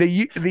the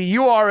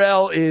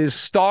URL is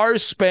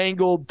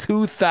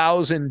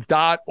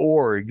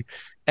starspangled2000.org,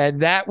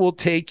 and that will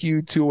take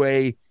you to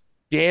a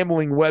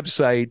gambling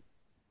website.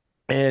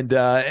 And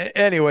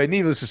anyway,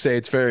 needless to say,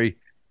 it's very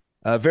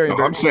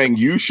I'm saying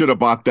you should have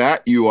bought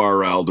that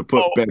URL to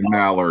put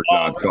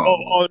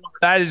benmaller.com.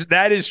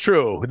 That is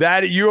true.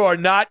 That you are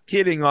not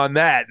kidding on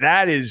that.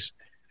 That is,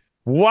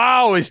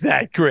 wow, is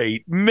that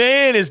great?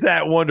 Man, is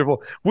that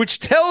wonderful. Which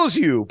tells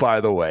you, by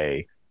the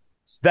way,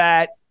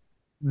 that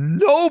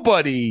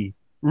nobody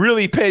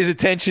really pays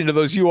attention to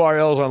those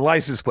URLs on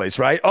license plates,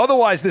 right?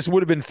 Otherwise, this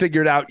would have been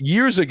figured out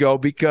years ago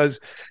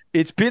because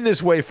it's been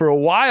this way for a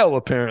while,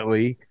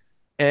 apparently.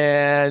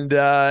 And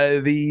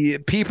the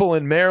people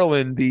in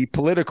Maryland, the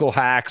political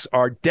hacks,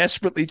 are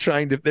desperately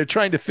trying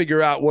to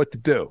figure out what to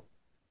do,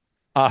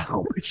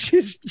 which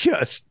is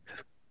just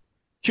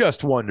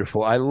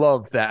wonderful. I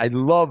love that. I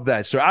love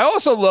that story. I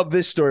also love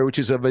this story, which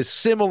is of a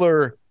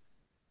similar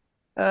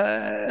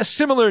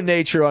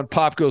nature on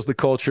Pop Goes the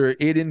Culture.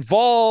 It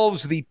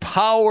involves the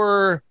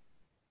power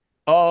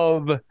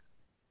of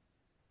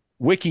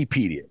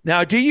Wikipedia.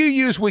 Now, do you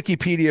use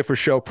Wikipedia for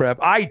show prep?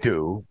 I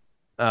do.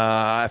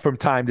 From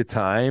time to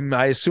time.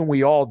 I assume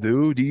we all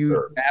do. Do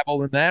you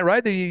dabble in that,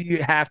 right?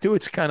 You have to.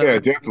 It's kind of... Yeah,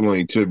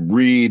 definitely, to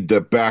read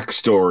the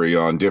backstory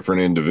on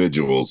different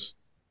individuals.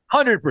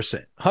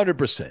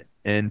 100%.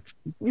 And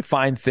you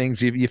find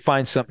things, you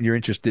find something you're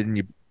interested in,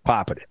 you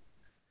pop it in.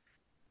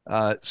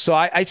 So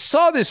I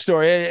saw this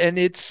story, and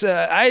it's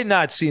I had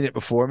not seen it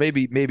before.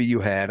 Maybe you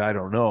had. I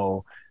don't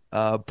know.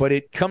 But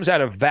it comes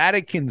out of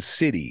Vatican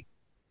City,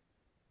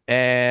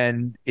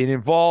 and it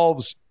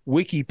involves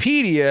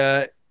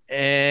Wikipedia.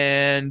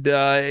 And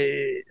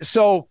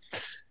so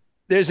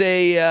there's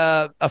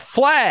a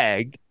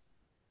flag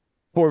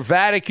for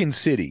Vatican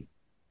City.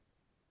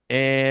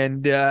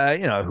 And,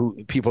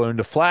 who people are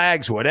into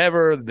flags,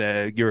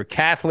 whatever. You're a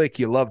Catholic.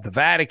 You love the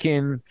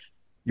Vatican.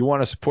 You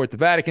want to support the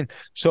Vatican.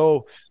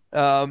 So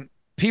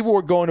people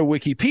were going to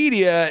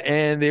Wikipedia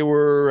and they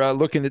were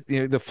looking at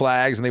the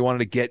flags, and they wanted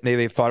to get,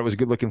 they thought it was a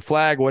good looking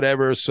flag,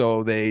 whatever.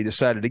 So they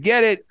decided to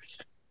get it.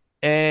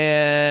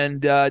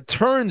 And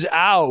turns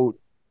out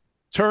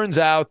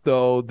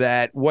though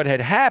that what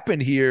had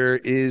happened here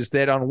is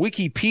that on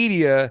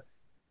Wikipedia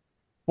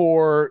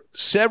for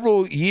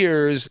several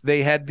years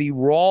they had the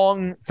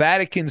wrong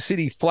Vatican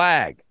City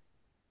flag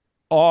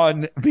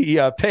on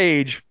the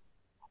page,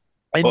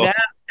 and now,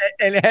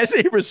 and as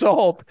a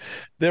result,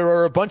 there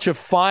are a bunch of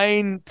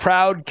fine,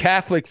 proud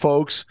Catholic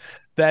folks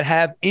that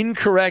have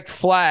incorrect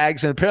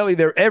flags, and apparently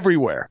they're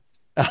everywhere.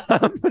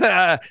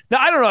 Now,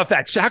 I don't know if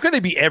that's, how could they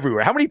be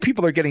everywhere? How many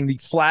people are getting the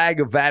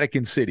flag of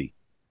Vatican City?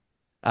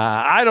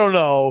 I don't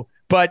know,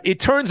 but it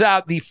turns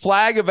out the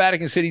flag of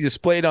Vatican City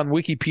displayed on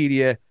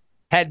Wikipedia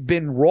had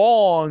been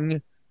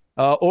wrong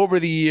over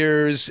the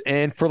years,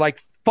 and for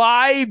like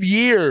 5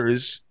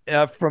 years,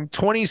 from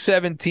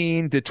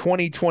 2017 to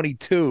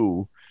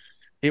 2022,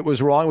 it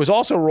was wrong. It was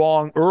also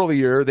wrong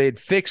earlier. They had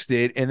fixed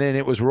it, and then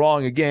it was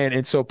wrong again,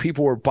 and so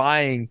people were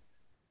buying.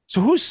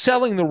 So who's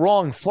selling the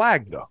wrong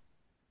flag, though?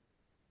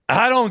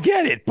 I don't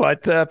get it,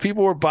 but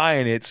people were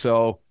buying it.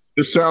 So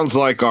this sounds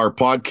like our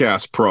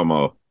podcast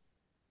promo.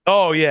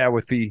 Oh, yeah,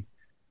 with the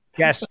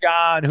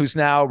Gascon, who's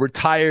now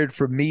retired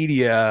from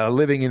media,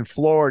 living in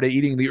Florida,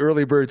 eating the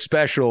early bird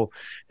special,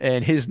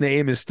 and his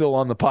name is still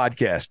on the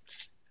podcast.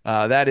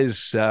 That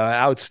is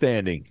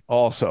outstanding.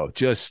 Also,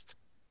 just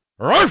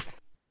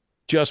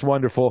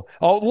wonderful.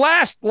 Oh,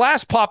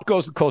 last pop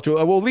goes to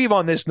culture. We'll leave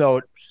on this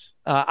note.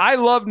 I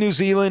love New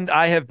Zealand.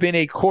 I have been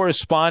a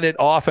correspondent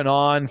off and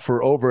on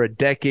for over a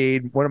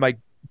decade. One of my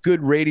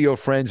good radio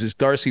friends is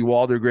Darcy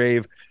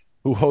Waldegrave,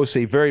 who hosts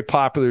a very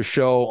popular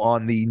show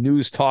on the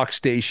news talk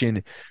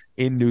station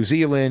in New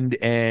Zealand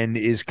and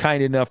is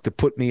kind enough to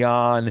put me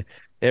on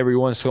every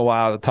once in a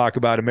while to talk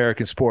about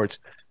American sports.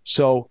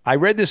 So I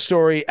read this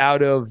story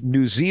out of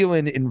New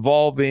Zealand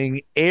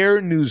involving Air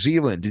New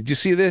Zealand. Did you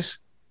see this?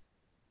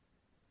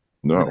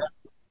 No.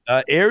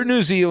 Air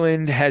New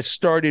Zealand has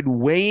started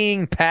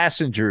weighing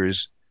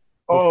passengers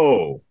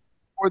before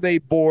they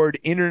board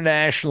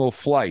international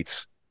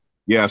flights.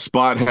 Yeah,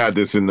 Spot had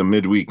this in the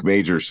midweek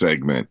major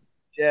segment.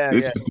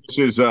 This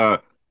is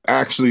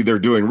actually, they're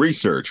doing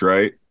research,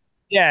 right?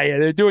 Yeah.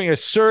 They're doing a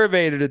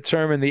survey to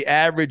determine the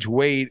average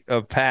weight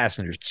of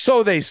passengers.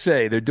 So they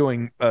say they're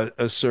doing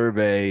a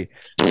survey.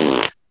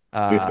 I'm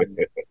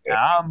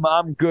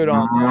good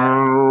on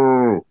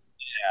that.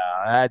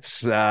 Yeah,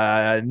 that's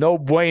no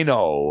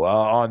bueno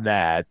on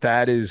that.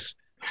 That is.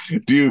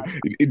 Do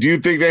you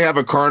think they have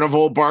a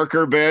carnival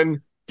barker,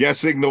 Ben,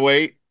 guessing the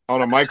weight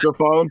on a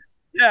microphone?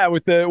 Yeah,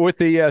 with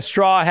the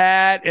straw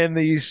hat and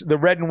the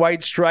red and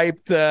white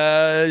striped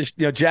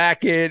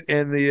jacket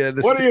and the.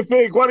 What do you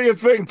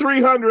think?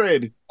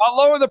 300. I'll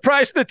lower the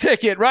price of the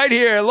ticket right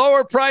here.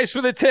 Lower price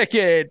for the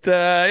ticket. You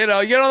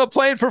get on the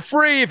plane for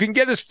free if you can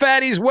get this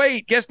fatty's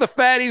weight. Guess the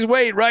fatty's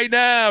weight right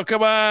now.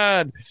 Come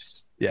on.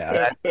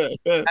 Yeah,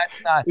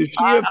 that's not. Is she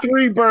a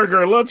three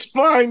burger? Let's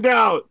find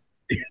out.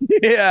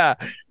 Yeah.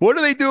 What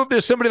do they do if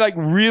there's somebody like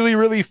really,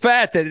 really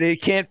fat that they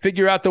can't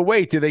figure out the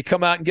weight? Do they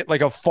come out and get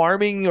like a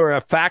farming or a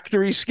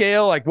factory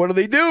scale? Like, what do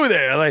they do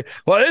there? Like,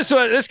 well,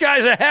 this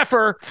guy's a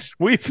heifer.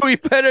 We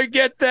better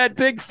get that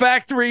big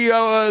factory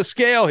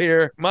scale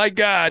here. My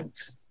God.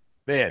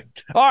 Man.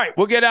 All right,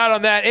 we'll get out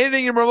on that.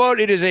 Anything to promote?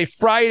 It is a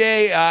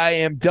Friday. I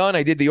am done.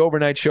 I did the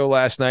overnight show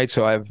last night,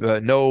 so I have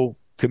no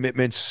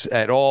commitments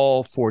at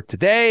all for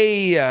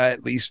today,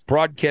 at least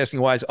broadcasting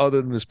wise,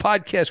 other than this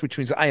podcast, which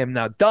means I am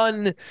now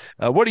done.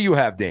 What do you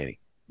have, Danny?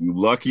 You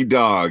lucky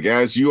dog.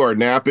 As you are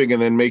napping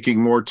and then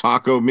making more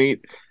taco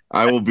meat,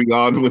 I will be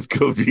on with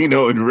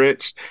Covino and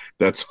Rich.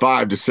 That's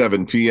 5 to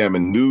 7 p.m.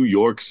 in New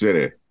York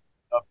City.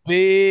 A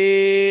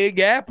Big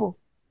Apple.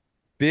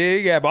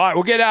 Big Apple. All right,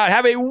 we'll get out.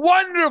 Have a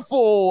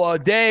wonderful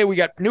day. We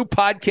got new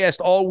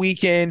podcast all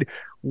weekend.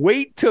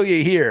 Wait till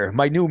you hear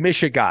my new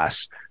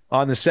Michigas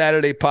on the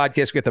Saturday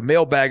podcast. We got the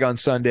mailbag on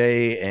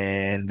Sunday,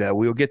 and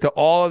we'll get to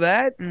all of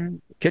that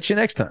and catch you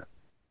next time.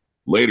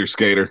 Later,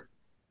 skater.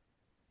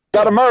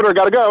 Got a murder,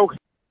 gotta go.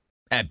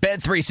 At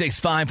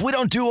Bet365, we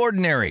don't do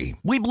ordinary.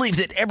 We believe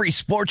that every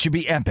sport should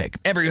be epic.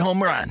 Every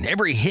home run,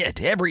 every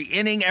hit, every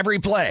inning, every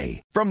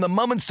play. From the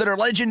moments that are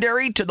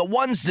legendary to the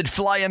ones that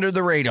fly under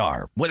the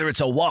radar. Whether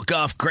it's a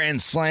walk-off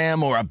grand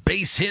slam or a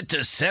base hit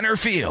to center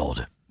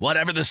field.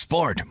 Whatever the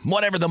sport,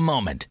 whatever the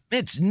moment,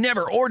 it's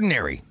never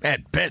ordinary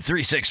at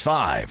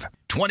Bet365.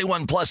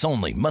 21 plus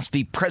only. Must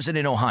be present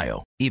in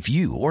Ohio. If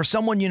you or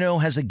someone you know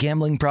has a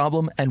gambling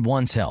problem and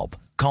wants help,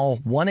 call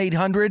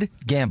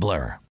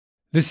 1-800-GAMBLER.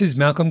 This is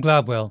Malcolm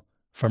Gladwell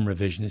from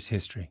Revisionist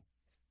History.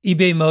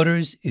 eBay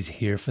Motors is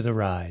here for the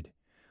ride.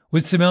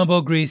 With some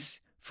elbow grease,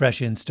 fresh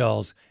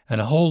installs,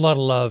 and a whole lot of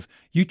love,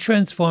 you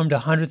transformed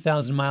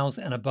 100,000 miles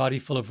and a body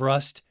full of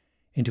rust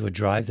into a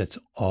drive that's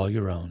all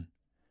your own.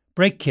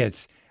 Brake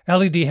kits,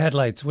 LED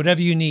headlights,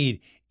 whatever you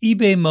need,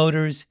 eBay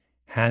Motors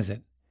has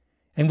it.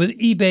 And with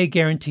eBay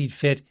Guaranteed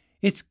Fit,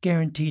 it's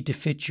guaranteed to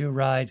fit your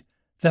ride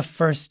the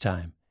first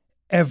time,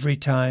 every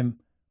time,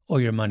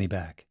 or your money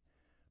back.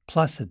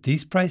 Plus, at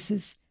these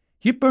prices,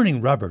 you're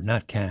burning rubber,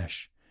 not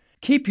cash.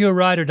 Keep your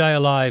ride or die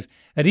alive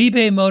at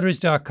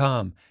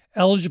ebaymotors.com.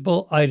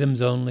 Eligible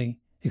items only.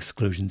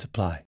 Exclusions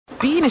apply.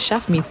 Being a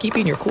chef means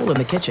keeping your cool in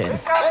the kitchen.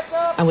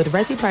 And with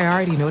Resi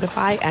Priority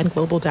Notify and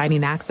Global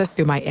Dining Access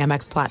through my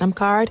Amex Platinum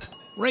card,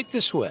 right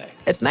this way.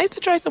 It's nice to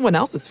try someone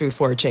else's food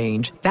for a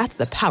change. That's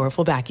the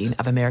powerful backing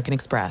of American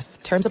Express.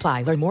 Terms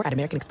apply. Learn more at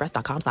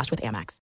americanexpress.com/withAmex.